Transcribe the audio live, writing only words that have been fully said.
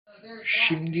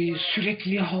Şimdi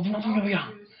sürekli havlamıyor ya.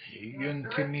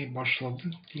 Yöntemi başladı.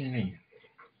 Dinleyin.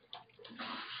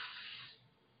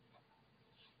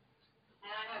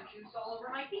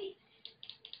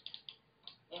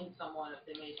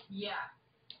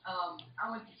 I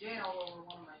went to jail over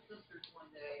one of my sisters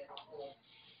one day and a whole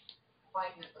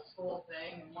fighting at the school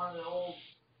thing, and one of the old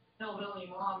hillbilly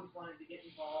moms wanted to get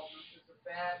involved, which was a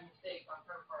bad mistake on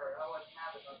her part. I wasn't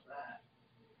happy about that.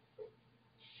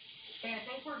 Okay, I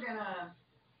think we're gonna,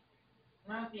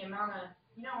 not the amount of,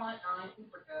 you know what, no, I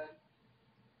think we're good.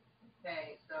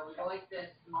 Okay, so we go like this,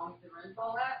 mom can rinse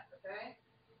all that, okay?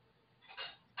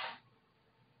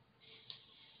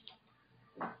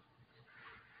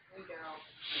 There we go.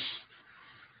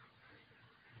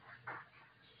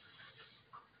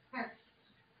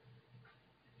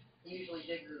 He usually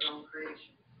digs his own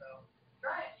creation, so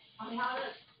try it. Tell me how it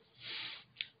is.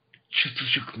 Çıtı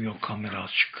çıkmıyor, kamera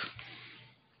açık.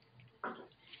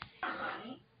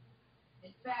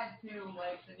 It's sad too,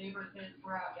 like the neighbor kids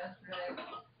were out yesterday,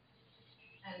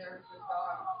 and there's this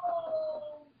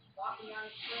dog walking down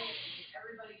the street, and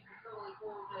everybody's totally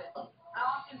cool with it. I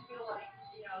often feel like,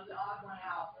 you know, the odd one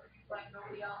out, like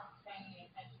nobody else is paying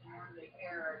any attention or they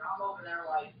care, and I'm over there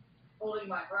like holding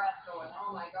my breath going,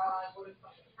 oh my god, what if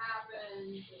something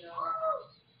happens, you know,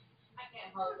 I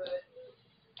can't help it.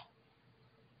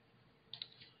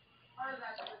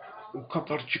 O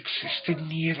kadarcık sesten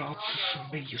niye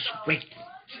rahatsızsın be Yusuf Bey?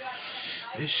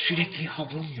 Sürekli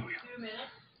havlamıyor ya.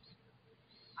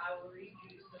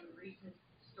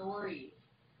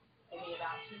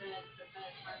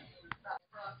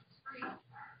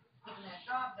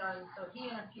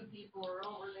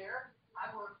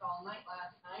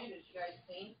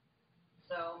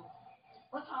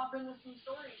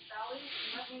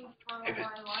 Evet.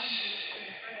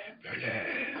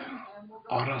 Böyle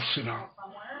ara sıra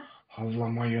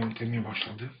havlama yöntemi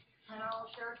başladı.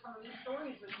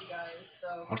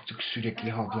 Artık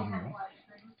sürekli havlamıyor.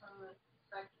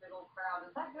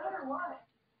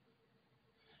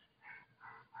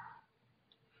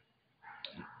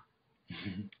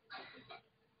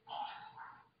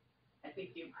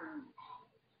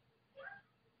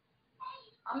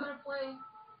 I'm gonna play.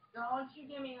 Don't you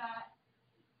give me that.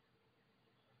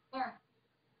 Here.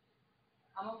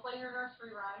 I'm gonna play your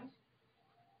nursery rhymes.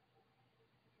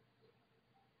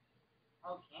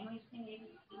 Okay, we sing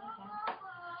ABC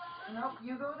again. Nope,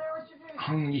 you go there with your music.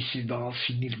 Hangisi daha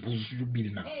sinir bozucu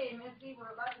bilmem. Hey, Missy,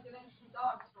 we're about to get into some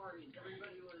dog stories.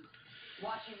 Everybody was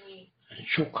watching me.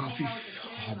 Çok hafif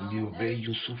havlıyor be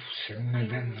Yusuf. Sen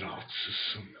neden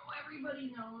rahatsızsın?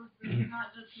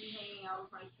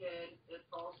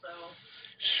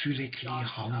 Sürekli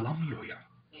havlamıyor ya.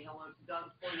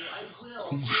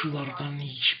 Komşulardan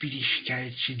hiçbiri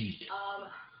şikayetçi değil.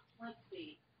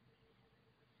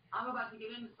 I'm about to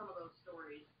get into some of those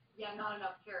stories. Yeah, not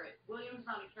enough carrot. William's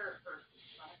not a carrot person.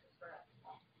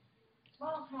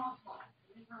 Small.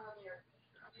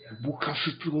 Bu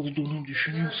kasıtlı olduğunu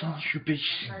düşünüyorsan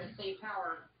şüphecisin.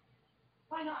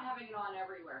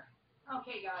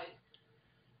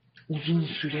 Uzun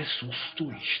süre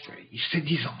sustu işte.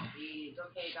 İstediği zaman.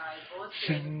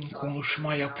 Sen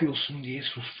konuşma yapıyorsun diye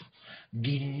sustu.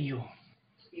 Dinliyor.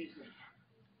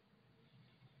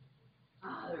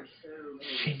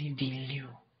 Seni dinliyor.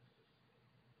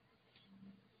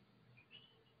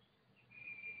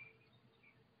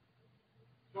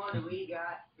 What do we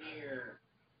got here?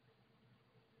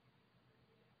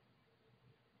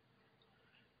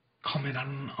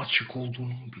 Kameranın açık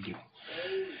olduğunu biliyor.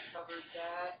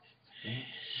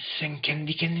 Sen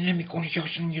kendi kendine mi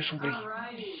konuşacaksın Yusuf Bey?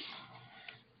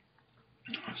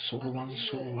 Sorulan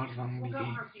sorulardan biri.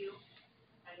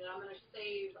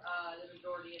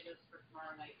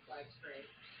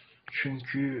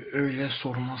 Çünkü öyle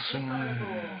sormasını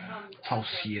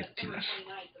tavsiye ettiler.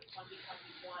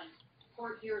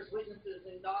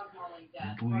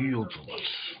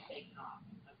 Duyuyordular.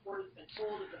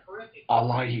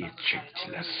 Alay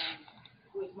edecektiler.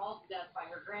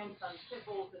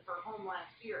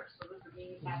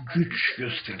 Güç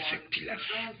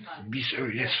gösterecektiler. Biz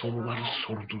öyle soruları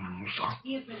sorduğumuzda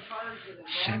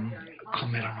sen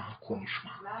kamerana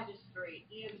konuşma.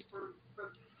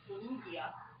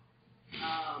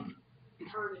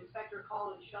 Heard Inspector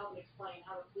Colin Sheldon explain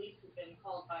how the police had been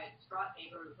called by a distraught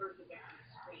neighbor who heard the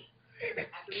victim's scream.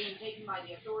 After being taken by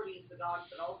the authorities, the dogs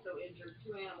had also injured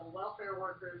two animal welfare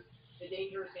workers. The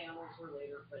dangerous animals were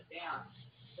later put down.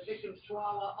 The victim's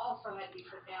chihuahua also had to be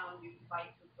put down due to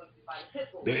bites inflicted by the pit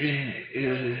bull. Böyle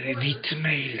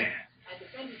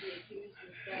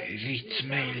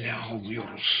ritmeyle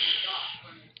alıyoruz.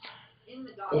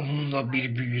 Onun da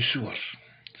bir büyüsü var.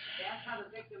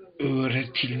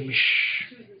 öğretilmiş.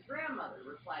 Susan's grandmother,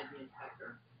 replied the inspector.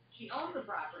 She owned the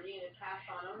property and had passed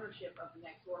on ownership of the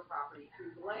next door property to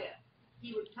Galea. He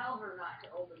would tell her not to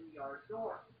open the yard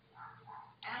door.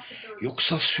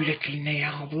 Yoksa sürekli neye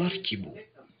havlar ki bu?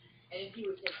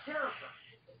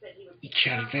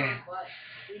 İçeride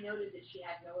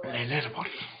neler var?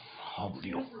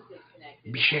 Havlıyor.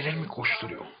 Bir şeyler mi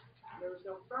koşturuyor?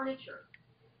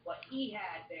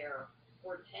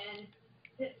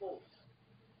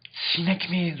 Sinek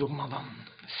mi durmadan?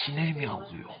 Sinek mi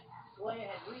havlıyor?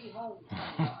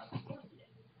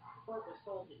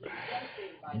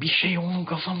 Bir şey onu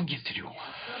gaza mı getiriyor?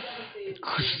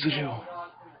 Kızdırıyor.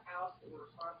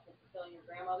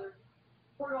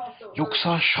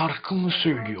 Yoksa şarkı mı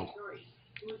söylüyor?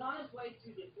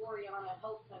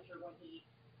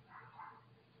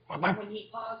 Bak.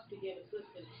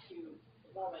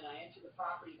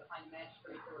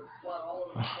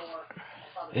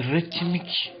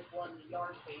 Ritmik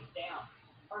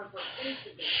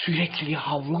sürekli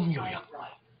havlamıyor ya.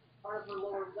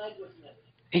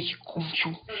 Ey komşu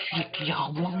sürekli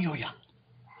havlamıyor ya.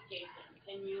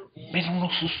 Ben onu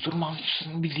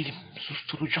susturmasını bilirim.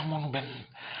 Susturacağım onu ben.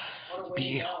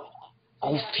 Bir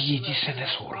 6-7 sene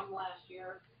sonra.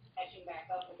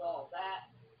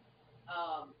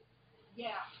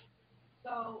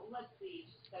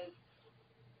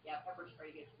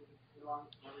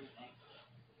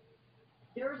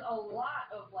 There's a lot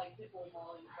of like pit bull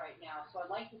maulings right now, so I'd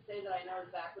like to say that I know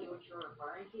exactly what you're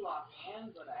referring to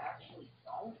offhand, but I actually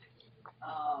don't.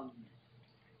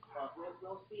 But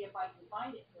we'll see if I can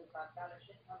find it because I've got a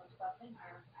shit ton of stuff in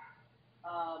here.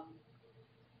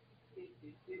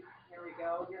 Here we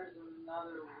go. Here's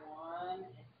another one.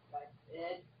 That's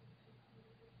it.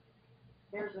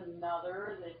 Here's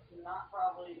another that's not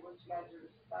probably what you guys are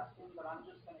discussing, but I'm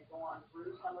just going to go on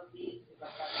through some of these because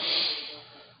I've got to go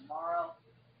through tomorrow.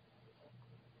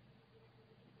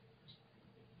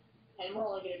 And we're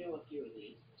only going to do a few of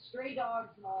these. Stray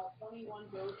dogs maul 21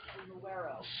 goats in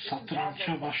Luero.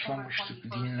 Satrança başlamıştık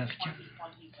dinlerken.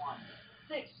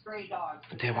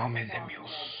 Devam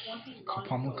edemiyoruz.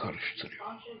 Kafamı karıştırıyor.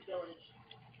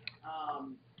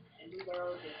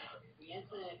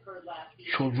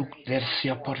 Çocuk ders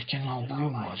yaparken ağlıyor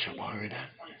mu acaba öyle?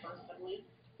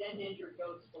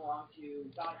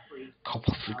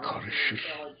 Kafası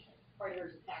karışır.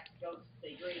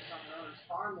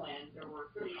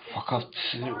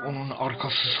 Fakat onun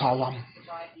arkası sağlam.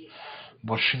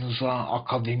 Başınıza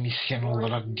akademisyen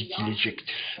olarak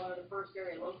dikilecektir.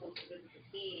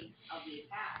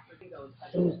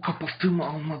 O kapattığımı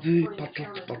almadı,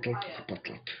 patlattı.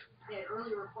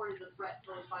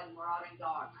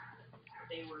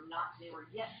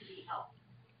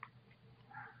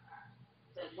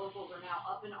 Locals are now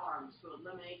up in arms to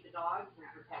eliminate the dogs and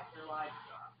protect their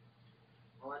livestock.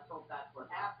 Well, let's hope that's what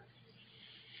happens.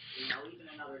 You know, even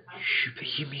another country.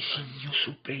 Şüpheci misin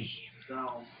Yusuf Bey?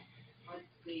 So, let's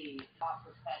see. Off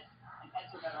with pets, and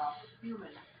pets are better off with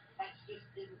humans. Pets just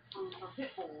isn't food for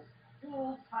pit bulls.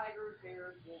 Wolves, tigers,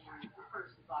 bears, wolverines. The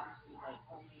person's obviously like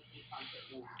only take on pit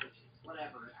bulls, bitches,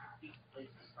 whatever. It's a decent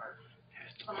place to start.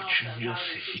 Açınca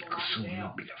sesi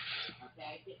kısılıyor biraz.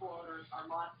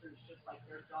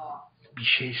 Bir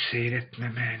şey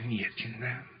seyretmeme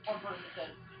niyetinde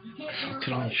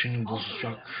satrançını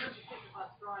bozacak.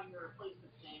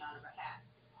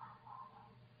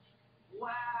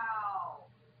 Wow!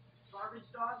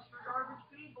 Garbage dogs for garbage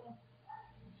people.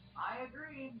 I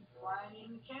agree. Why I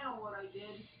named the channel what I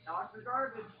did. Dogs are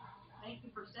garbage. Thank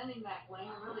you for sending that, Glenn.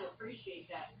 I really appreciate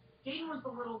that. Jane was the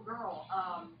little girl.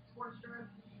 Sportster.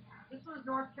 This was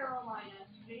North Carolina.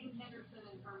 Jane Henderson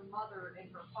and her mother and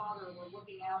her father were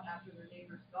looking out after their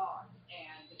neighbor's dogs,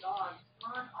 and the dogs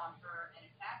turned on her and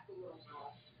attacked the little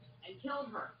girl and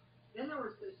killed her. Then there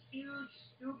was this huge,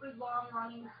 stupid,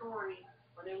 long-running story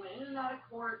where they went in and out of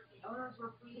court. The owners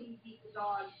were pleading to keep the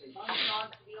dogs. They wanted the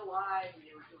dogs to be alive, and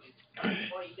they were doing.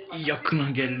 Yakına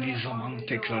geldiği zaman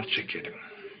tekrar çekelim.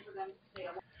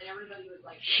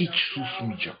 Hiç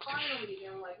susmayacaktır.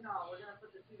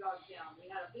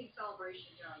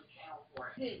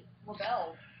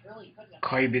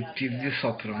 Kaybettirdi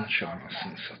satranç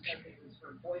anasını satayım.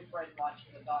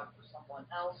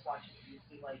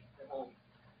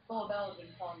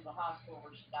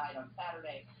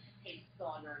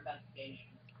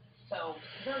 So,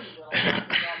 very little on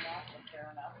that, but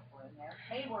fair enough, we're in there.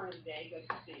 Hey, we're in today, good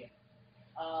to see you.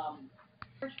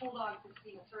 French Bulldogs have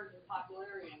seen a surge in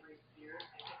popularity in recent years.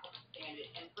 I can't understand it.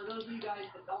 And for those of you guys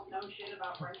that don't know shit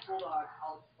about French Bulldogs,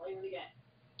 I'll explain it again.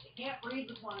 They can't breed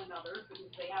with one another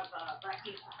because they have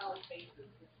brachycephalic faces,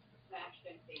 smashed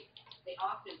in faces. they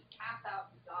often pass out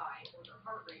and die, or their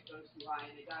heart rate goes too high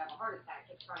and they die of a heart attack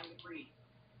just trying to breathe.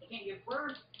 They can't give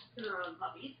birth to their own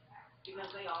puppies because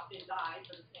they often die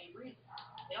for the same reason.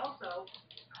 They also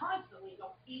constantly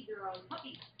don't feed their own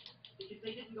puppies because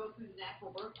they didn't go through the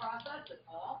natural birth process at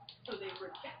all, so they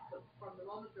reject them from the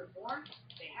moment they're born.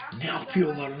 They have Ne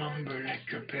yapıyorlar lan böyle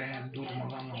köpeğe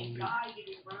durmadan ağlıyor.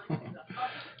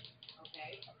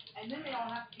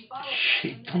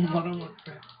 Şeytanlara bak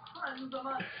be.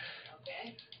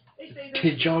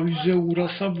 Tecavüze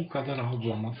uğrasa bu kadar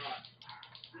ağlamaz.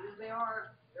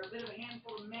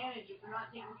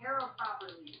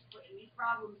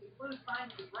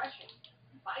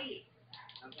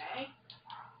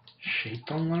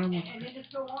 Şeytanlara bak.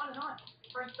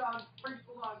 French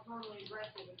bulldogs normally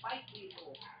aggressive and bite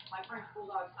people. My French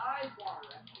bulldog's eyes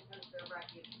water because they're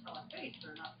brachial face.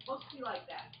 They're not supposed to be like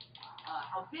that.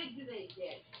 How big do they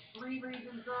get? 3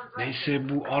 reasons they're aggressive. Neyse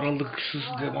bu aralıksız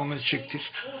devam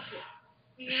edecektir.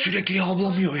 Sürekli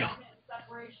havlamıyor ya.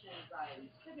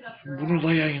 Bunu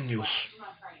da yayınlıyoruz.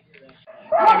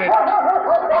 Evet.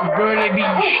 Böyle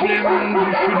bir işlem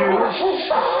düşünüyoruz.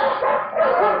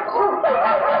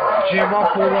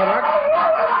 Cevap olarak.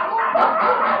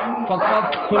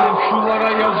 Fakat komşulara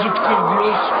yazıktır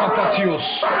diyoruz,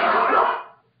 kapatıyoruz.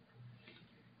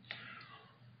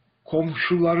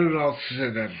 Komşuları rahatsız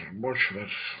eder, boş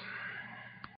ver.